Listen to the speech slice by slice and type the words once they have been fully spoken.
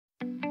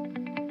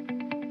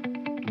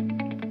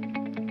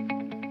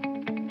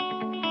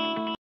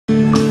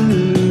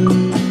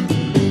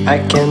I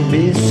can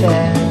be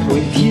sad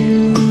with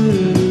you.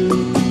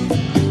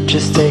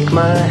 Just take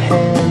my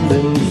hand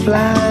and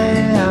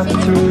fly up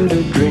through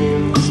the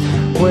dreams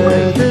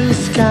where the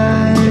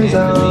skies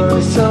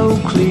are so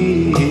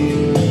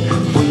clear.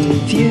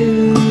 With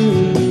you,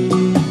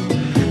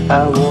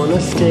 I wanna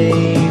stay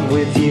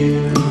with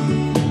you.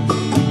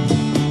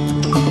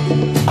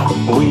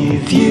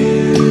 With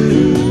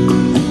you,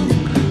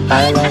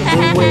 I like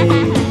the way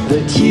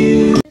that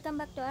you. Welcome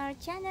back to our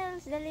channel,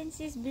 the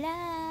LINDSEY'S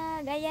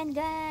vlog. Ayan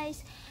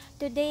guys,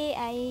 today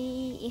ay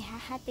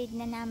ihahatid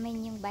na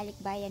namin yung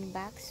balikbayan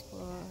box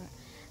for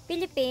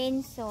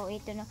Philippines. So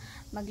ito no,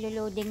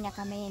 maglo-loading na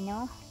kami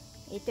no.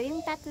 Ito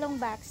yung tatlong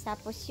box,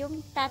 tapos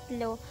yung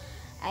tatlo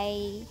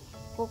ay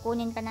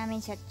kukunin pa namin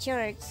sa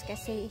church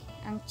kasi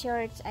ang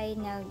church ay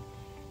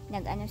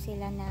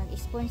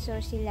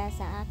nag-sponsor sila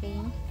sa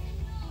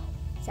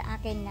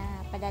akin na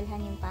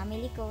padalhan yung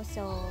family ko.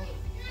 So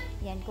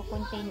yan,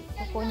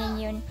 kukunin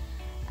yun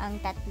ang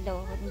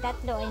tatlo. Yung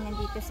tatlo ay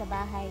nandito sa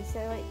bahay.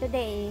 So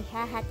today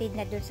hahatid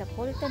na doon sa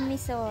Fulton,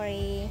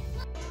 Missouri.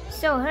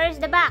 So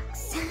here's the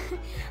box.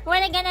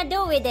 What are you gonna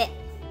do with it?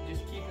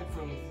 Just keep it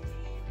from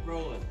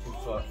rolling too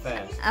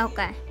fast.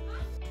 Okay.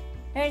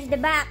 Here's the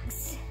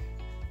box.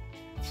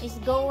 It's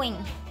going.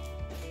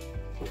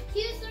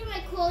 Here's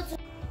my clothes.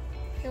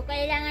 So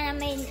kailangan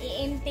namin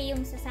i-empty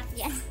yung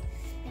sasakyan.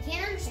 I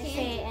can't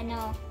understand.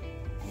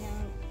 Kasi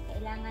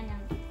kailangan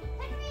ng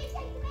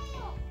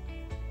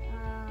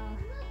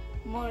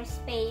more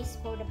space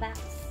for the box.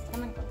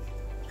 Come on, go.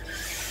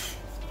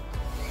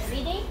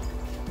 Ready?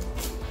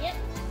 Yep.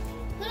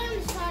 Put it on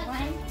the side.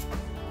 One.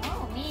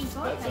 Oh man,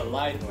 go. That's a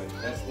light one.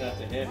 That's not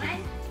the heavy. 1,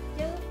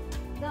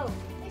 2, go.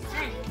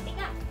 And pick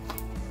up.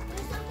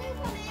 There's something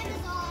from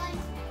Amazon.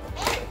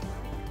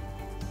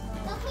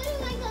 I'll put it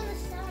like on the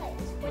side.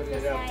 Put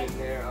it up in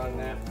there on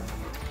that.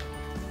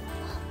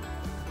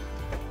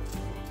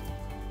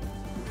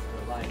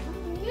 The light.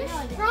 You're No,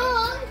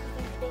 strong.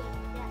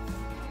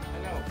 I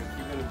know, but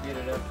you're gonna get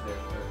it up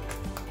there first.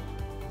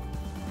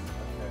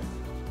 Okay.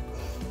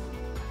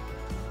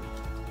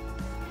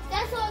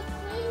 That's all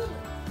clean.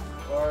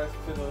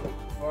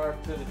 Far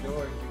to the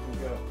door you can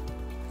go.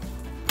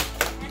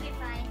 That'll be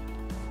fine.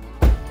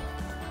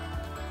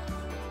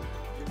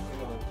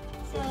 Come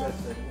on.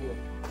 That's it.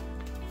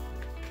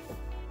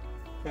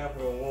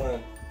 Capital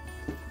one. Okay,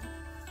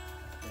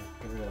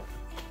 put it up.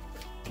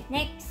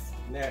 Next.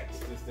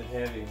 Next is the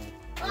heavy one.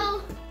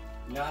 Oh.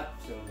 Not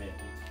so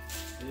heavy.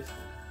 This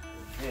one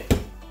is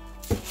heavy.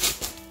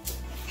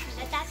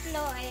 Sa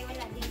tatlo ay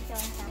wala dito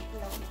ang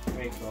tatlo.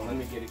 Wait, well, let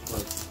me get it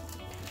close.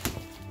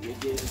 Let me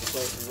get it as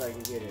close as I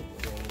can get it. And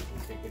then we can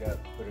pick it up,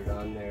 put it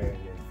on there,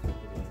 and then put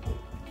it in.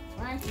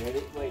 One.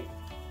 Ready? Wait.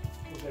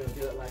 We're gonna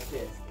do it like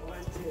this. 1,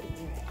 2, 3.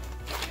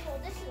 Oh,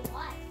 this is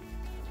what?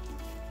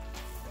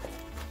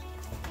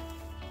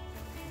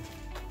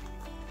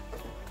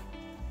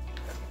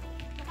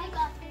 I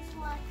got this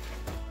one.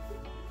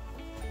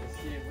 Let's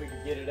see if we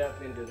can get it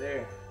up into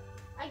there.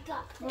 I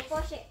got Go this.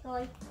 push it,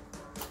 Cole.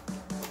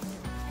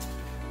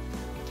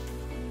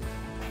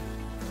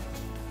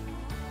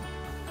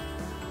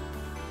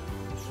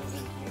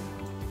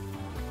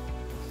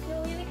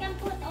 So we can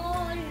put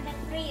all the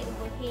three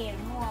over here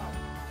more.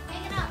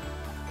 Take it up.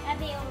 That'll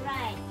be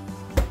alright.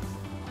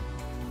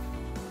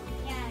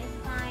 Yeah, it's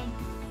fine.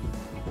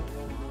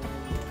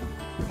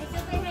 It's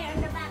over here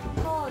on the back,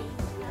 Cole.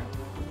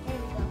 There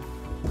we go.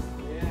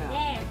 Yeah,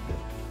 There.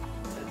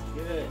 that's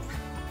good.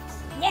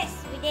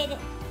 Yes, we did it.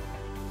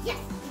 Yes,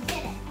 we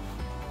did it.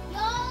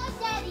 Yo,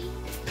 Daddy.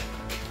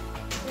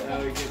 Now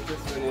we get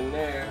this one in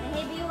there. The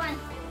heavy one.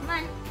 Come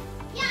on.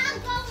 Yeah, I'm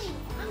going.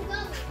 I'm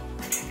going.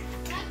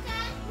 Like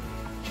that.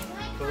 Am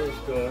I Cole's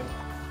coming? going.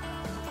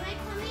 Am I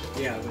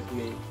coming? Yeah, with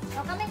me.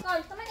 Oh, come in,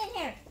 Cole. Come on in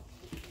here.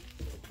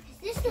 Is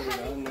this the Put it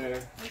heavy? on there.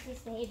 This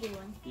is the heavy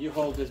one. You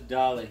hold this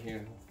dolly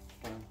here.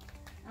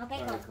 Okay,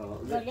 Alright, Cole. Cole.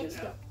 Go, Lift let's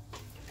it go. up.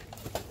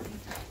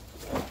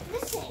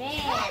 Listen. There.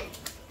 Hey.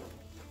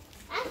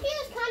 I feel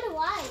it's kind of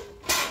wide.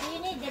 Do you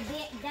need the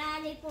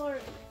dolly for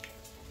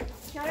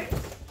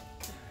shorts?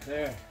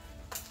 There.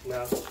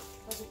 No.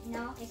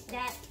 No, is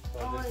that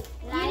Oh, all this-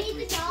 You right?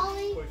 need the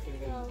dolly. Push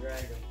it and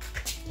drag it.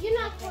 You're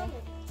not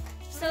coming.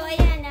 So,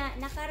 ayan na,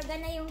 nakarga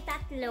na yung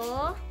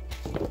tatlo.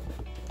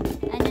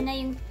 Ano na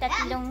yung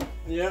tatlong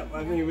Yep,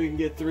 I think we can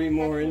get 3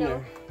 more in tatlo.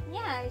 there.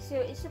 Yeah, so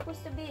it's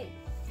supposed to be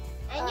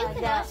And you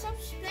can have some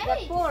the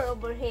space. 4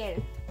 over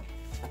here.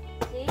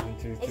 See? 1,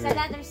 2, It's 3. a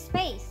lot of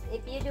space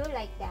if you do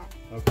like that.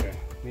 Okay,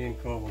 me and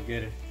Cole will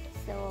get it.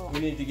 So, We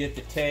need to get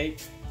the tape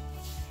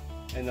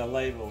and the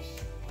labels.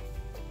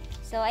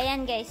 so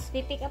ayan guys,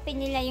 pipick upin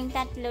nila yung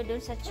tatlo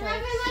dun sa Can I church.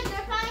 bring my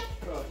dirt bike?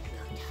 Oh,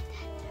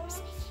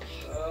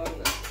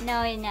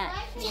 No, you're not.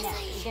 You're not.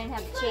 You don't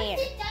have chair.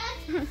 Sit,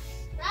 Dad.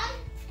 Right?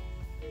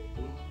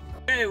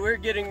 Okay, we're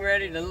getting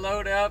ready to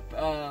load up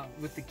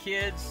with the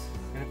kids.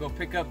 Gonna go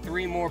pick up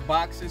 3 more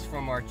boxes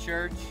from our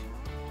church,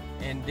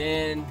 and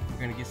then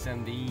we're gonna get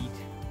something to eat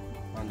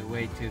on the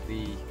way to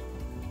the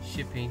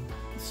shipping.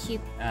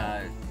 Ship.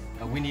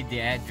 We need the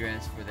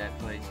address for that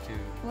place too.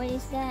 What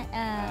is that?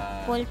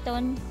 Uh,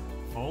 Fulton.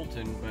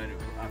 Fulton, but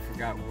I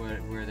forgot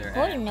where they're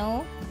Oh at.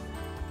 no.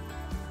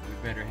 We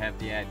better have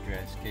the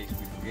address in case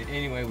we forget.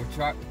 Anyway,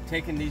 we're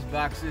taking these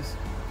boxes,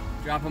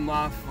 drop them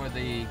off for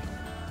the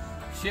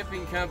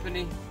shipping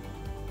company,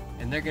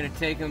 and they're gonna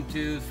take them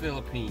to the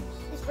Philippines.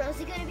 Is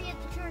Rosie gonna be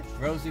at the church?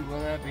 Rosie will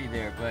not be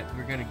there, but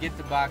we're gonna get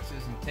the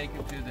boxes and take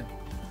them to the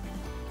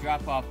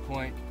drop-off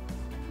point,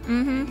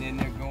 and then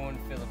they're going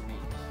to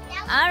Philippines.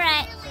 All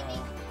right. So,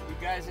 you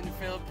guys in the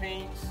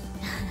Philippines,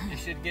 you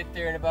should get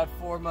there in about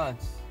 4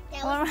 months.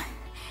 Or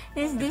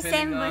this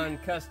Depending December. on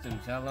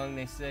customs, how long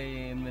they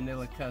say in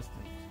Manila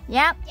customs.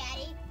 Yep.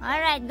 Daddy, All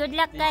right. Good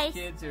luck, These guys.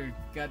 kids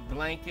got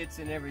blankets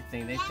and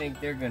everything. They think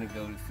they're gonna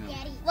go to Philippines.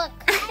 Daddy, look.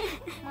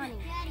 Money.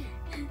 Daddy,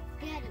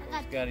 Daddy,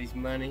 Got his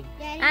money.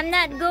 Daddy. I'm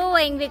not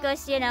going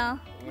because We're not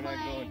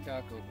going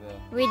Taco Bell.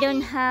 we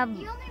don't have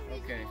The only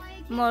reason Okay. why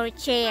I more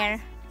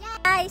chair.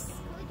 Guys.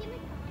 can't give me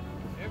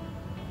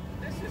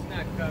This is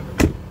not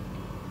covered.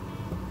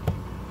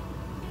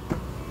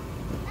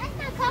 that's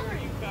not Sure,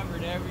 covered. you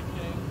covered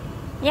everything.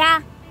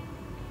 Yeah.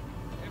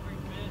 Every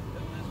bit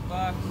of this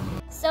box.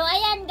 So,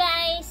 ayan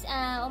guys,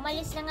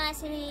 umalis na nga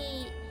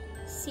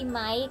si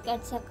Mike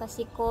at saka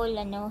si Cole,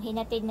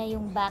 hinatid na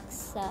yung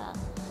box sa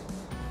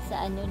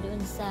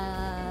doon sa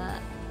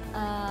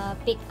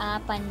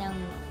pick-upan ng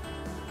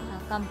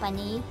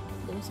company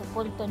doon sa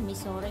Fulton,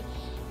 Missouri.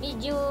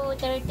 Medyo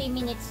 30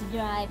 minutes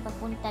drive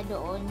papunta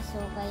doon.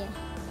 So, kaya,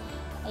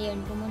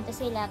 ayun, pumunta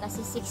sila kasi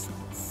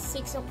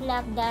 6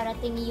 o'clock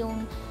darating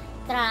yung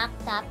truck,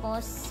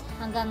 tapos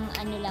hanggang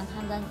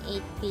hanggang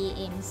 8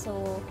 p.m.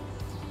 So,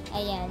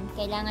 ayan,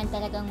 kailangan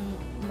talagang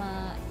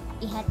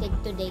ihatid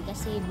today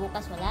kasi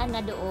bukas wala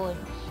na doon.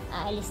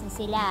 Aalis na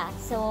sila.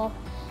 So,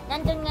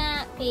 nandun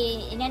nga,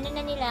 inano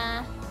na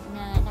nila,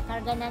 na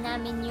nakarga na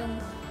namin yung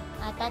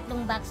 3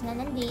 box na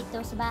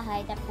nandito sa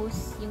bahay.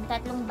 Tapos, yung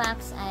 3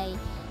 box ay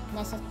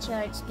nasa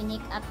church.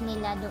 Pinick up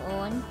nila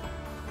doon.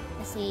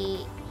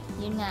 Kasi,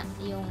 yun nga,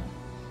 yung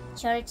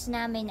church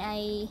namin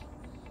ay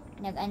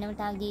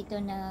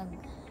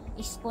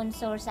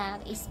nag-sponsor sa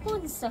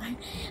sponsor.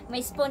 May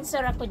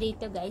sponsor ako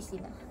dito, guys,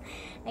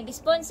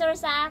 nag-sponsor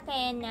sa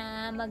akin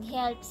na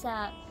mag-help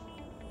sa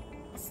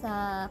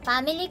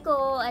family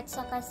ko at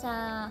saka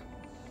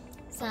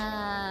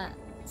sa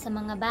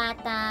mga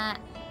bata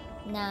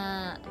na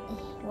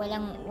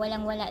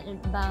walang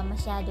ba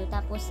masyado.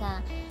 Tapos sa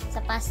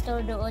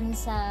pastor doon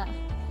sa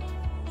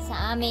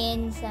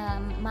amin, sa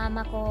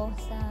mama ko,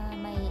 sa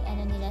may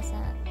nila sa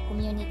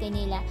community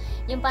nila,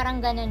 yung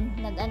parang ganun,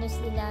 nag-ano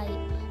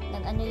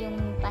yung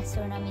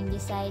pastor namin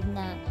decide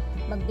na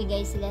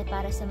magbigay sila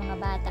para sa mga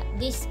bata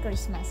this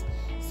Christmas.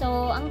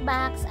 So, ang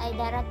box ay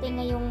darating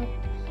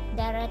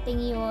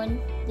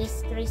yun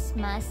this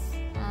Christmas.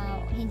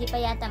 Hindi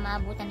pa yata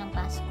maabutan ng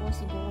Pasko,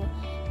 siguro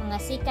mga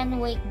 2nd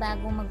week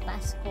bago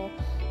magpasko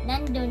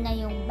nandun na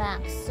yung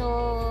box.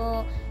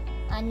 So,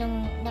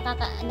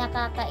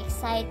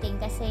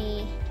 nakaka-exciting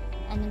kasi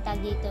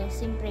dito,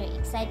 siyempre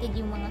excited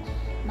yung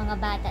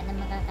mga bata na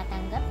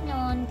makakatanggap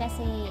nun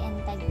kasi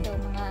dito,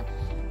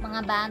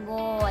 mga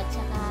bago at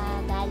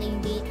saka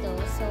galing dito.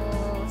 So,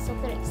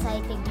 super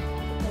excited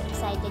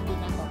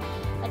din ako.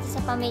 At sa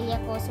pamilya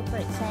ko,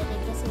 super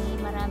excited kasi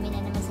marami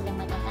na naman silang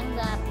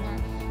matatanggap na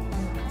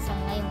sa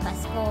ngayong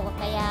Pasko.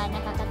 Kaya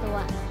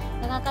nakakatuwa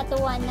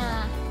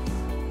na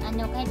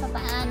kahit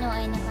papaano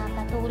ay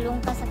nakakatulong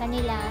ka sa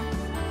kanila.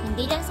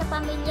 Hindi lang sa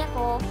pamilya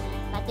ko,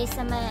 pati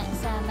sa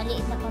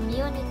maliit na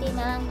community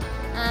ng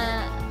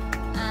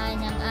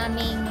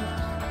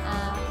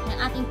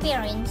aking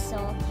parents.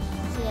 So,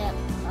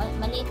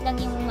 maliit lang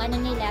yung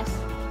nila,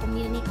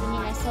 community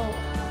nila. So,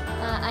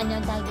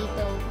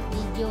 dito,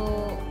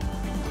 medyo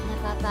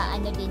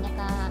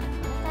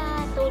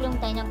nakatulong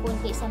tayo ng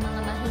kunti sa mga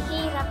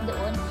mahihirap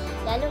doon,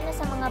 lalo na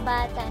sa mga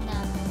bata na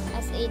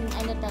as in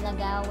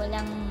talaga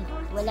wala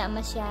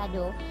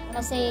masyado,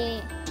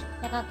 kasi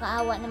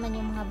nakakaawa naman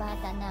yung mga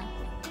bata na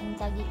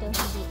dito,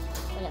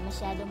 wala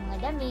masyadong mga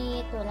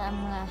damit, wala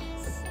mga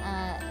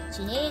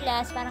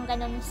tsinelas, parang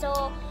ganun.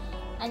 So,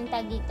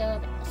 dito,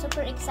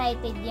 super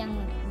excited yung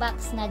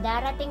box na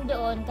darating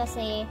doon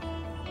kasi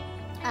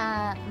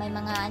may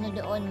mga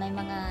doon, may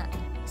mga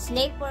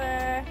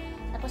sleeper,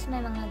 tapos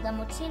may mga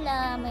gamot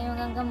sila, may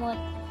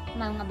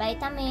mga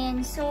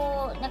vitamins.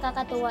 So,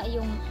 nakakatuwa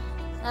yung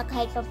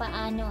kahit pa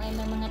paano ay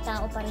may mga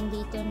tao pa rin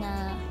dito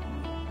na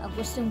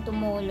gustong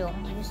tumulong,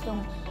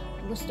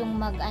 gustong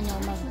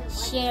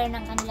mag-share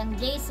ng kanilang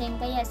blessing.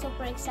 Kaya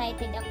super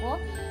excited ako,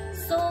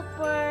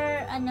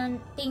 super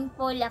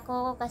thankful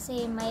ako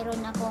kasi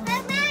mayroon kaming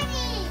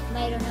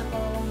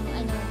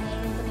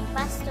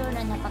pastor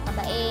na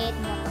napakabait,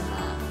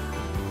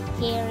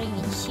 napaka-caring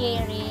and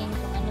sharing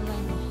kung ano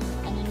man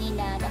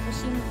nila.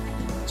 Tapos yung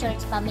church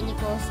family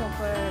ko,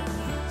 super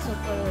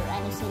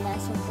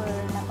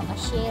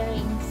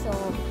napaka-sharing. So,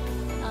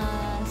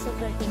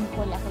 super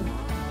thankful ako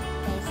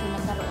kasi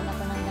nagkaroon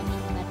ako ng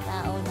ganyan mga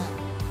tao na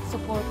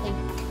supportive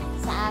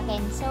sa akin.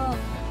 So,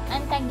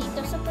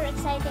 dito, super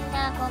exciting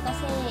na ako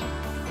kasi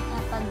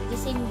pag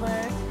December,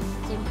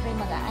 siyempre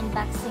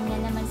mag-unboxing na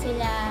naman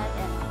sila,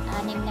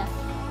 6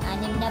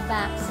 na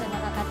box. So,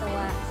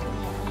 nakakatuwa. So,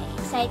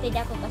 excited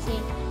ako kasi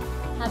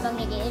habang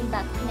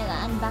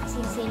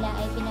nag-unboxing sila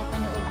ay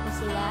pinapanood ko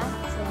sila.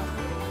 So,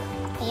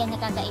 ayan,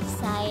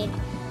 nakaka-excite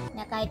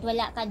na kahit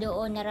wala ka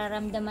doon,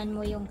 nararamdaman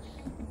mo yung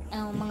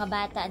mga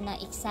bata na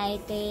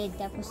excited,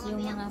 tapos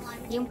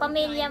yung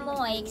pamilya mo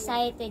ay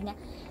excited na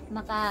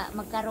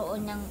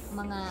magkaroon ng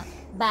mga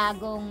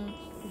bagong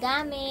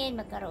gamit,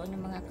 magkaroon ng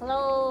mga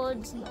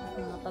clothes,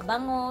 mga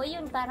pabango,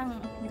 yun,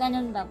 parang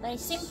ganun ba, pero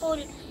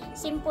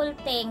simple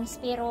things,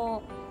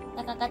 pero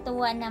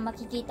nakakatuwa na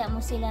makikita mo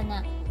sila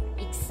na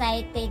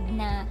excited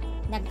na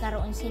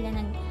nagkaroon sila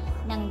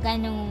ng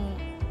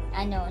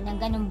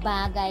ganong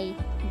bagay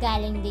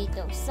galing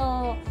dito.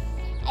 So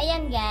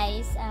ayan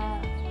guys,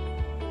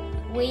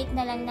 wait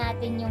na lang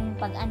natin yung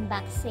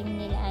pag-unboxing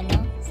nila,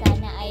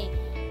 sana ay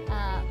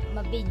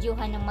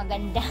mabidyohan ng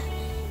maganda.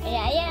 Kaya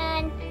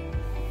ayan,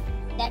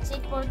 that's it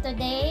for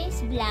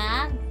today's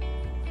vlog.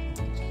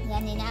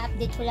 Yan,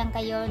 ina-update ko lang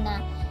kayo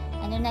na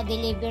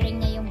delivering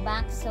na yung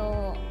box.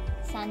 So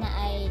sana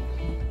ay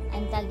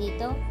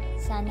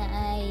sana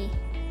ay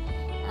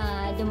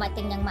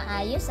dumating ng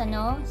maayos,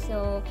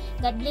 So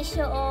God bless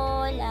you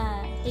all.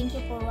 Thank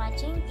you for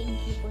watching,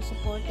 thank you for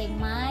supporting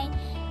my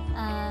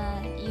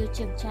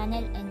YouTube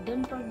channel, and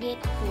don't forget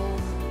to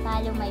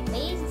follow my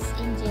page,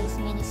 Angel's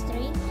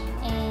Ministry,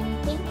 and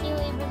thank you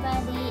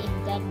everybody, and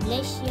God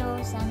bless you.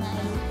 Sana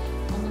ay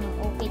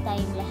okay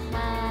tayong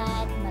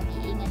lahat,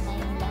 mag-iingat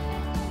tayong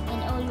lahat,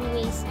 and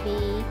always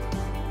be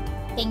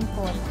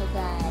thankful to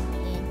God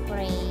and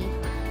pray,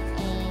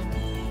 and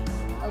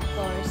of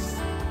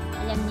course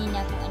alam niyo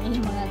na kung ano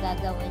yung mga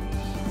gagawin.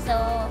 So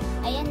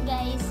ayan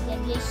guys,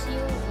 God bless you,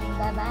 and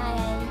bye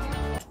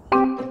bye.